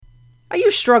Are you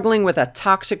struggling with a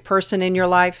toxic person in your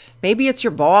life? Maybe it's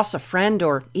your boss, a friend,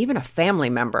 or even a family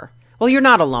member. Well, you're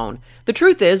not alone. The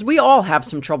truth is, we all have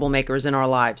some troublemakers in our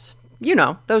lives. You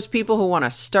know, those people who want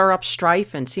to stir up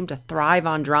strife and seem to thrive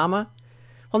on drama.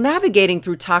 Well, navigating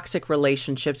through toxic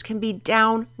relationships can be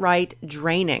downright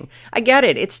draining. I get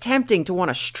it. It's tempting to want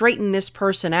to straighten this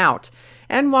person out.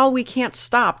 And while we can't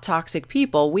stop toxic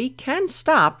people, we can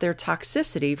stop their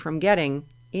toxicity from getting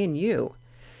in you.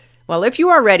 Well, if you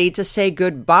are ready to say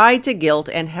goodbye to guilt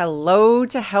and hello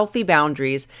to healthy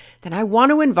boundaries, then I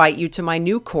want to invite you to my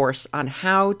new course on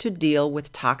how to deal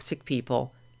with toxic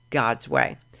people God's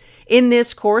way. In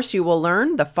this course, you will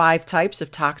learn the 5 types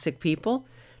of toxic people,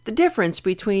 the difference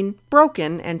between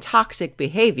broken and toxic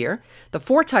behavior, the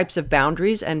 4 types of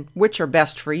boundaries and which are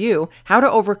best for you, how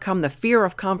to overcome the fear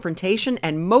of confrontation,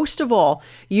 and most of all,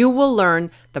 you will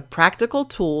learn the practical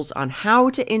tools on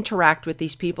how to interact with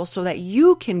these people so that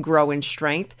you can grow in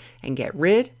strength and get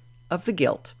rid of the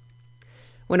guilt.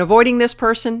 When avoiding this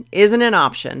person isn't an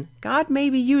option, God may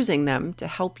be using them to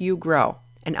help you grow,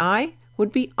 and I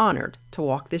would be honored to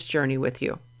walk this journey with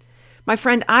you. My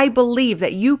friend, I believe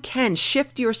that you can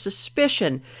shift your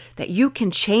suspicion that you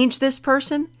can change this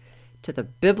person to the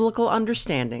biblical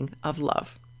understanding of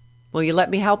love. Will you let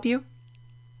me help you?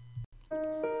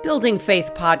 Building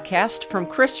Faith Podcast from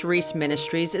Chris Reese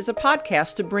Ministries is a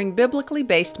podcast to bring biblically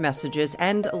based messages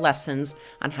and lessons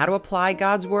on how to apply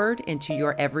God's Word into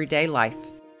your everyday life.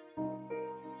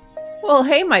 Well,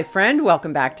 hey, my friend,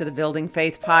 welcome back to the Building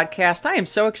Faith Podcast. I am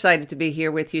so excited to be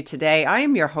here with you today. I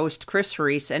am your host, Chris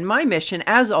Reese, and my mission,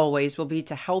 as always, will be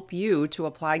to help you to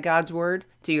apply God's Word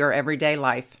to your everyday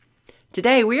life.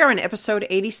 Today, we are in episode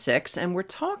 86, and we're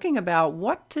talking about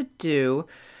what to do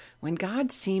when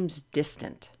God seems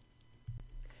distant.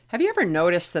 Have you ever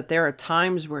noticed that there are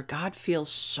times where God feels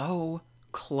so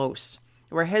close,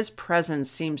 where His presence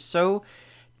seems so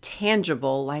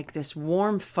tangible, like this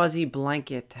warm, fuzzy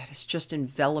blanket that is just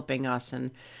enveloping us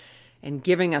and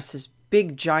giving us this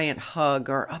big, giant hug,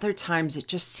 or other times it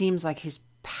just seems like His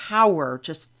power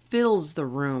just fills the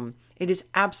room. It is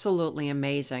absolutely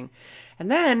amazing.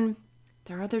 And then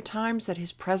there are other times that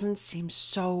His presence seems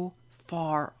so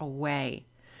far away.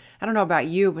 I don't know about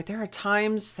you, but there are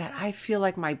times that I feel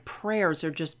like my prayers are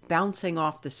just bouncing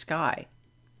off the sky.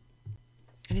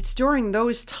 And it's during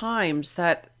those times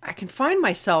that I can find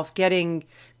myself getting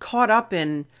caught up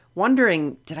in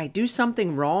wondering, did I do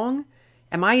something wrong?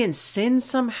 Am I in sin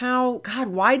somehow? God,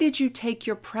 why did you take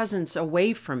your presence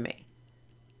away from me?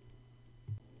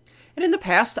 And in the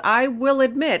past, I will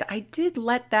admit, I did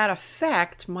let that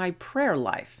affect my prayer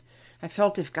life. I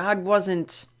felt if God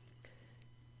wasn't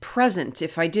present,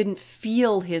 if I didn't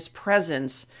feel His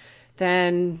presence,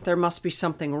 then there must be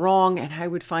something wrong, and I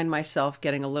would find myself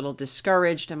getting a little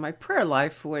discouraged, and my prayer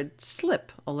life would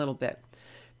slip a little bit.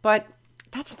 But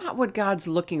that's not what God's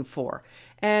looking for.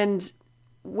 And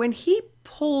when He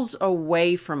pulls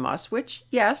away from us, which,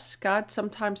 yes, God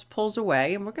sometimes pulls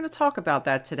away, and we're going to talk about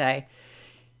that today,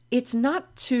 it's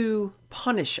not to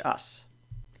punish us.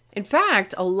 In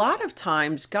fact, a lot of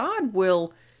times God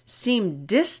will seem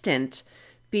distant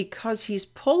because He's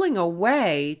pulling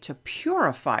away to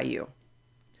purify you.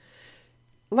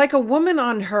 Like a woman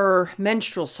on her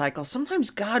menstrual cycle,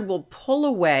 sometimes God will pull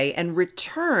away and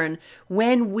return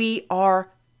when we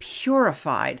are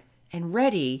purified and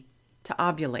ready to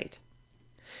ovulate.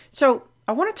 So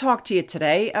I want to talk to you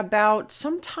today about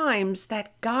sometimes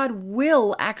that God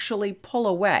will actually pull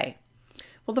away.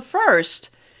 Well, the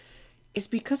first is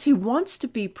because He wants to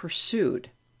be pursued.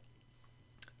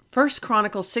 1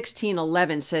 Chronicles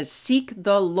 16:11 says, "Seek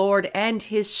the Lord and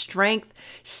His strength,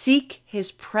 seek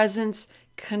His presence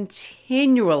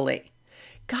continually."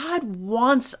 God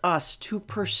wants us to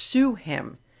pursue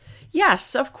Him.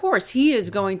 Yes, of course, He is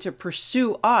going to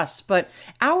pursue us, but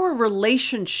our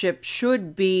relationship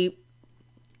should be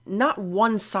not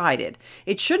one-sided.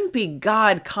 It shouldn't be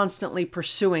God constantly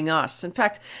pursuing us. In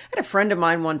fact, I had a friend of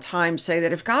mine one time say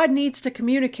that if God needs to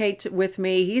communicate with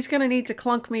me, He's going to need to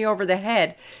clunk me over the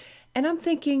head. And I'm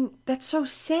thinking, that's so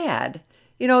sad.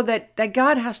 You know, that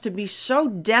God has to be so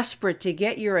desperate to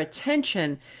get your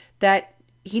attention that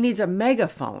He needs a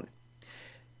megaphone.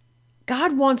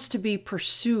 God wants to be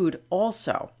pursued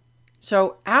also.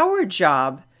 So our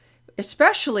job,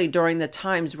 especially during the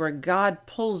times where God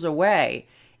pulls away,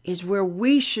 is where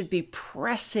we should be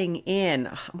pressing in.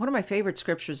 One of my favorite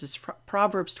scriptures is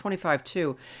Proverbs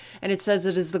 25:2, and it says,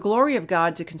 "It is the glory of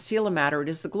God to conceal a matter. It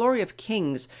is the glory of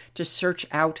kings to search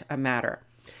out a matter."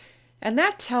 And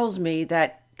that tells me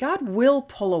that God will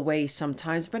pull away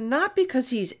sometimes, but not because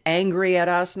He's angry at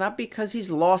us, not because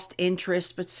He's lost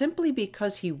interest, but simply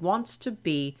because He wants to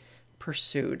be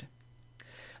pursued.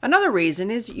 Another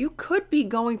reason is you could be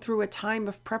going through a time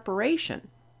of preparation.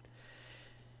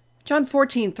 John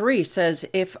 14:3 says,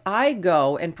 "If I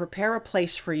go and prepare a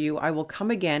place for you, I will come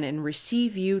again and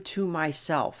receive you to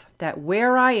myself, that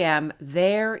where I am,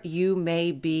 there you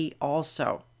may be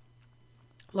also."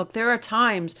 Look, there are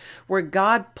times where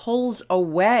God pulls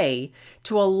away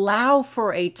to allow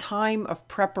for a time of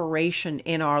preparation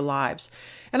in our lives.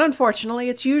 And unfortunately,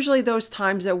 it's usually those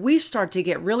times that we start to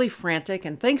get really frantic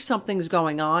and think something's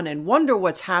going on and wonder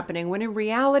what's happening, when in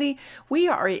reality, we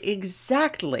are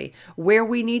exactly where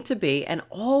we need to be, and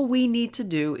all we need to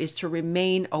do is to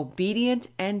remain obedient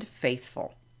and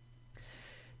faithful.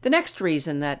 The next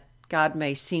reason that God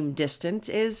may seem distant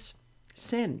is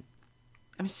sin.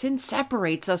 Sin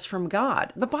separates us from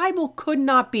God. The Bible could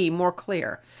not be more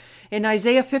clear. In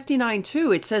Isaiah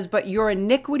 59:2, it says, "But your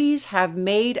iniquities have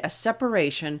made a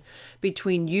separation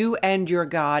between you and your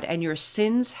God, and your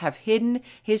sins have hidden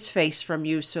his face from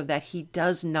you so that he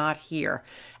does not hear."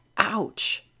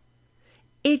 Ouch.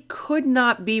 It could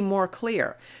not be more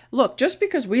clear. Look, just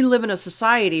because we live in a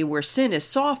society where sin is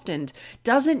softened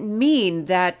doesn't mean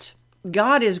that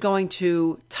God is going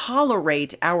to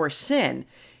tolerate our sin.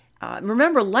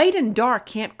 Remember, light and dark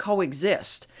can't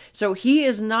coexist. So he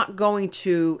is not going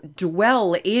to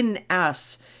dwell in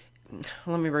us.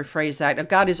 Let me rephrase that.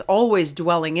 God is always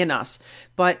dwelling in us,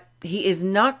 but he is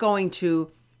not going to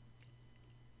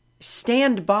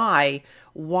stand by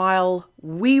while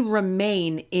we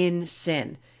remain in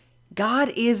sin.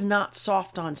 God is not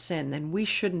soft on sin, and we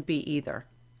shouldn't be either.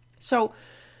 So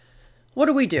what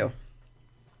do?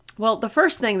 Well, the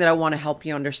first thing that I want to help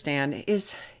you understand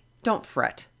is don't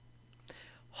fret.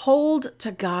 Hold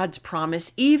to God's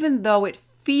promise, even though it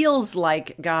feels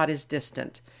like God is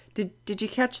distant. Did you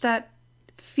catch that?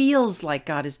 Feels like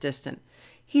God is distant.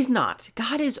 He's not.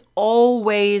 God is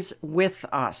always with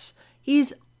us.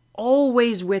 He's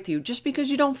always with you. Just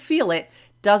because you don't feel it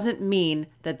doesn't mean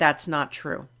that that's not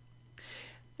true.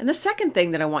 And the second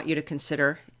thing that I want you to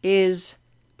consider is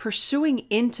pursuing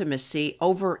intimacy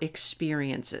over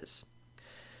experiences.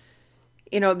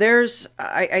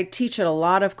 I teach at a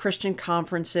lot of Christian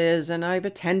conferences, and I've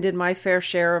attended my fair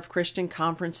share of Christian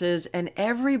conferences, and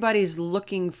everybody's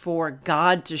looking for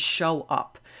God to show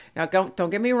up. Now, don't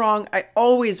get me wrong. I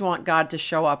always want God to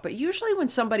show up, but usually when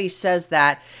somebody says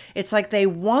that, it's like they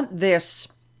want this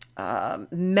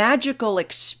magical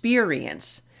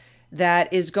experience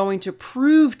that is going to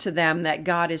prove to them that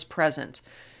God is present.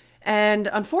 And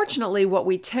unfortunately, what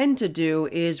we tend to do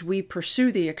is we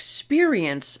pursue the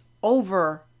experience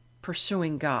over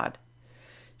pursuing God.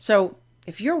 So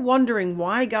if you're wondering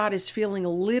why God is feeling a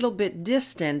little bit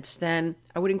distant, then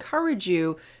I would encourage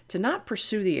you to not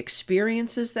pursue the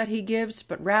experiences that he gives,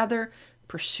 but rather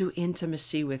pursue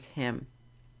intimacy with him.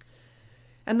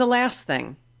 And the last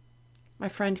thing, my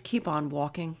friend, keep on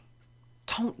walking.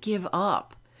 Don't give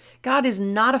up. God is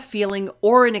not a feeling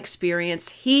or an experience.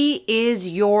 He is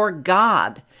your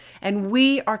God, and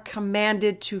we are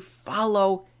commanded to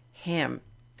follow him.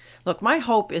 Look, my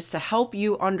hope is to help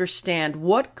you understand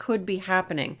what could be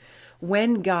happening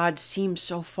when God seems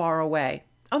so far away.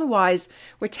 Otherwise,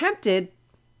 we're tempted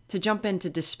to jump into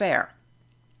despair.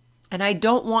 And I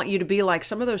don't want you to be like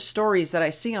some of those stories that I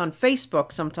see on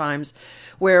Facebook sometimes,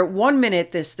 where one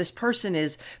minute this person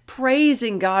is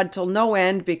praising God till no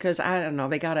end because, I don't know,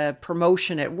 they got a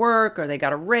promotion at work, or they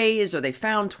got a raise, or they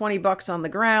found $20 on the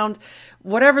ground.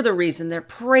 Whatever the reason, they're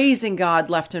praising God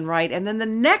left and right. And then the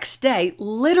next day,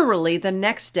 literally the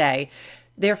next day,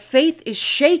 their faith is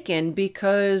shaken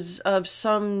because of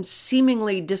some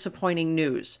seemingly disappointing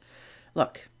news.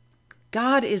 Look,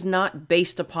 God is not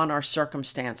based upon our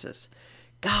circumstances.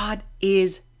 God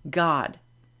is God.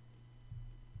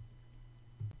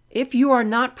 If you are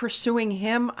not pursuing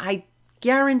him, I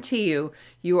guarantee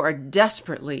you are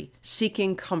desperately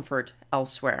seeking comfort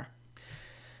elsewhere.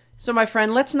 So my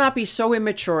friend, let's not be so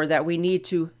immature that we need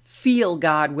to feel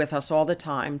God with us all the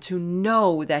time, to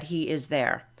know that he is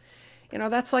there.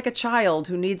 That's like a child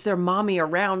who needs their mommy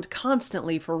around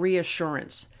constantly for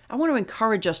reassurance. I want to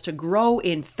encourage us to grow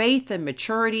in faith and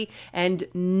maturity and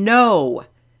know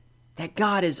that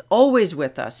God is always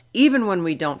with us, even when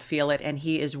we don't feel it, and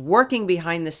he is working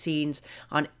behind the scenes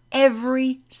on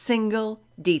every single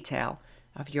detail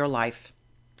of your life.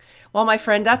 Well, my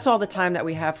friend, that's all the time that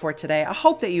we have for today. I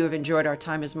hope that you have enjoyed our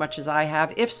time as much as I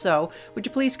have. If so, would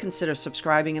you please consider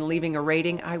subscribing and leaving a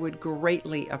rating? I would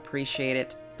greatly appreciate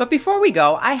it. But before we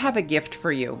go, I have a gift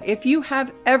for you. If you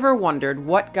have ever wondered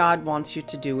what God wants you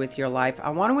to do with your life, I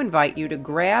want to invite you to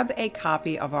grab a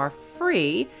copy of our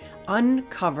free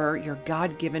Uncover Your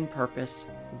God-Given Purpose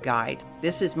guide.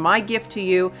 This is my gift to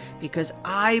you because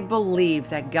I believe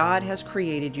that God has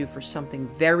created you for something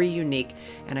very unique,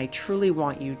 and I truly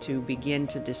want you to begin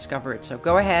to discover it. So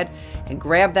go ahead and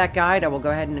grab that guide. I will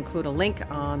go ahead and include a link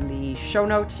on the show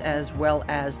notes as well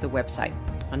as the website.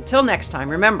 Until next time,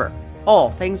 remember,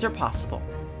 all things are possible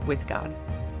with God.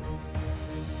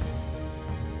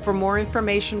 For more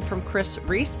information from Chris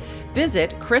Reese,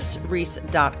 visit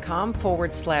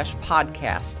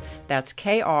chrisreece.com/podcast. That's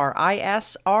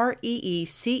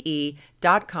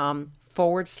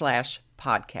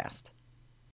KRISREECE.com/podcast.